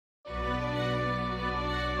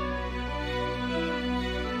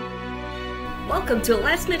welcome to a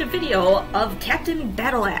last minute video of Captain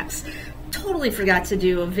Battleaxe. Totally forgot to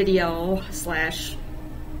do a video slash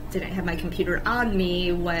didn't have my computer on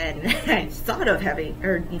me when I thought of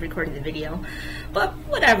recording the video, but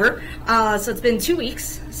whatever. So it's been 2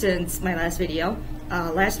 weeks since my last video.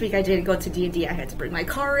 Last week I didn't go to D&D, I had to bring my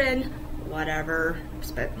car in, whatever,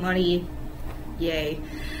 spent money, yay.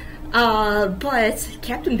 But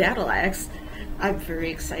Captain Battleaxe, I'm very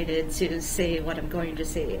excited to say what I'm going to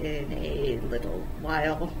say in a little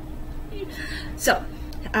while. So,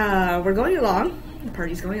 we're going along, the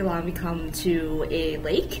party's going along, we come to a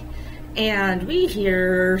lake, and we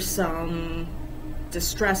hear some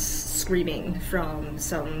distress screaming from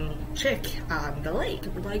some chick on the lake.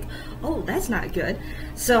 We're like, oh, that's not good.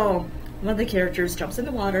 So, one of the characters jumps in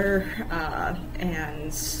the water,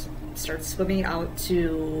 and starts swimming out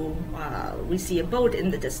to, we see a boat in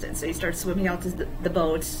the distance, so he starts swimming out to the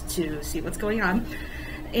boat to see what's going on.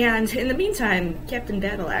 And in the meantime, Captain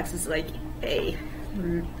Battleaxe is like, hey,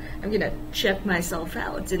 I'm gonna check myself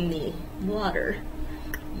out in the water.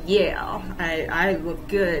 Yeah, I look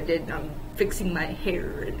good, and I'm fixing my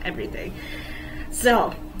hair and everything.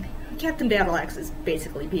 So, Captain Battleaxe is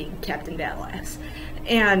basically being Captain Battleaxe.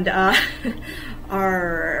 And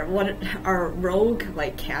our rogue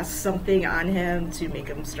like casts something on him to make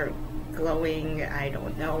him start glowing. I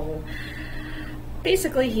don't know.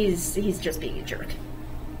 Basically, he's just being a jerk.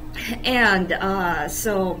 And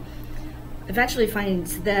so eventually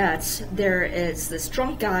finds that there is this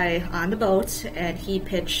drunk guy on the boat, and he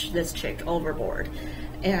pitched this chick overboard.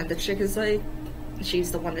 And the chick is like,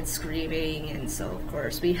 she's the one that's screaming, and so of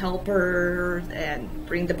course we help her and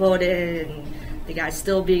bring the boat in. And the guy's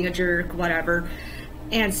still being a jerk, whatever.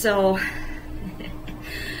 And so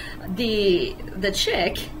the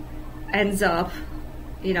chick ends up,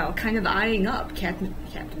 you know, kind of eyeing up Captain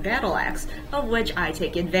Battleaxe, of which I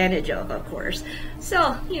take advantage of course.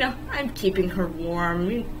 So, you know, I'm keeping her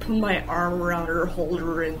warm, put my arm around her, hold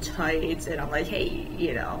her in tight, and I'm like, hey,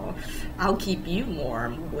 you know, I'll keep you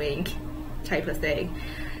warm, wink, type of thing.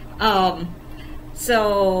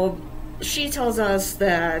 So she tells us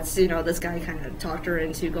that, you know, this guy kind of talked her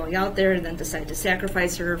into going out there and then decided to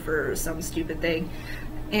sacrifice her for some stupid thing.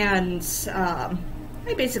 And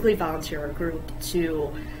I basically volunteer a group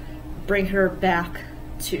to bring her back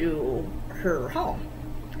to her home,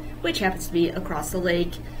 which happens to be across the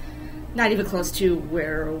lake, not even close to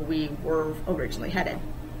where we were originally headed.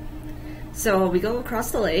 So we go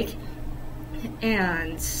across the lake,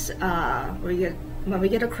 and when we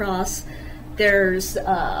get across, there's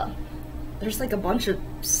like a bunch of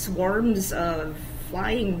swarms of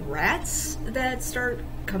flying rats that start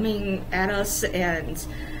coming at us, and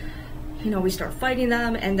you know, we start fighting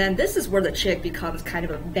them. And then this is where the chick becomes kind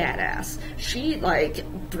of a badass. She like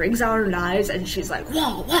brings out her knives and she's like,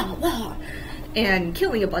 whoa, whoa, whoa, and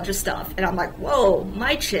killing a bunch of stuff. And I'm like, whoa,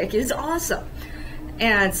 my chick is awesome.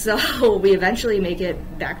 And so we eventually make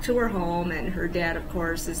it back to her home, and her dad, of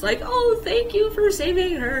course, is like, oh, thank you for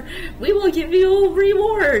saving her. We will give you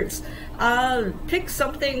rewards. Pick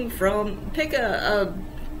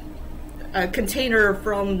a container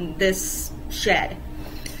from this shed.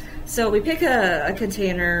 So we pick a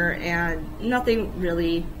container, and nothing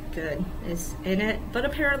really good is in it, but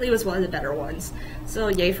apparently it was one of the better ones. So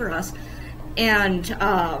yay for us. And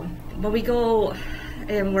when we go,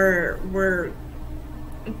 and we're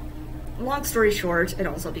long story short, and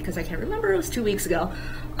also because I can't remember, it was 2 weeks ago,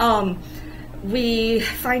 we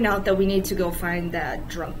find out that we need to go find that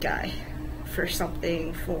drunk guy for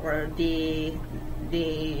something for the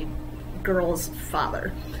girl's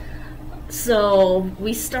father. So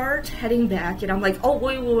we start heading back, and I'm like, oh,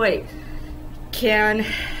 wait, can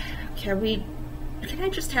I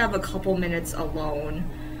just have a couple minutes alone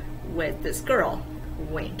with this girl?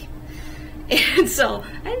 Wink. And so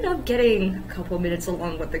I ended up getting a couple minutes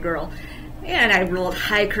alone with the girl, and I rolled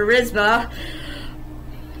high charisma,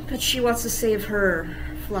 but she wants to save her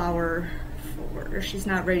flower she's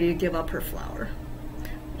not ready to give up her flower,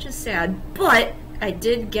 which is sad. But I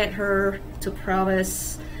did get her to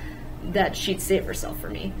promise that she'd save herself for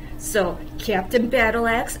me. So Captain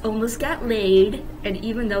Battleaxe almost got laid, and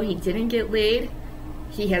even though he didn't get laid,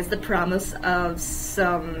 he has the promise of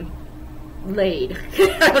some laid.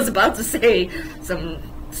 I was about to say some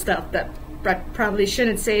stuff that I probably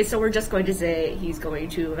shouldn't say, so we're just going to say he's going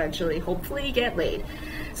to eventually, hopefully, get laid.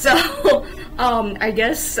 So, I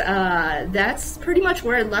guess that's pretty much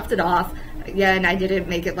where I left it off. Again, I didn't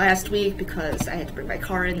make it last week because I had to bring my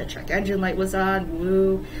car in, the check engine light was on,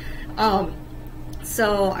 woo.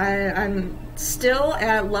 So I'm still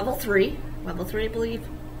at level 3, I believe.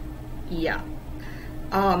 Yeah.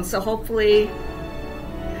 So hopefully,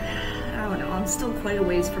 I don't know, I'm still quite a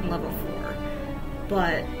ways from level 4,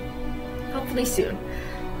 but hopefully soon.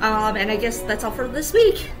 And I guess that's all for this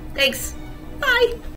week. Thanks. Bye!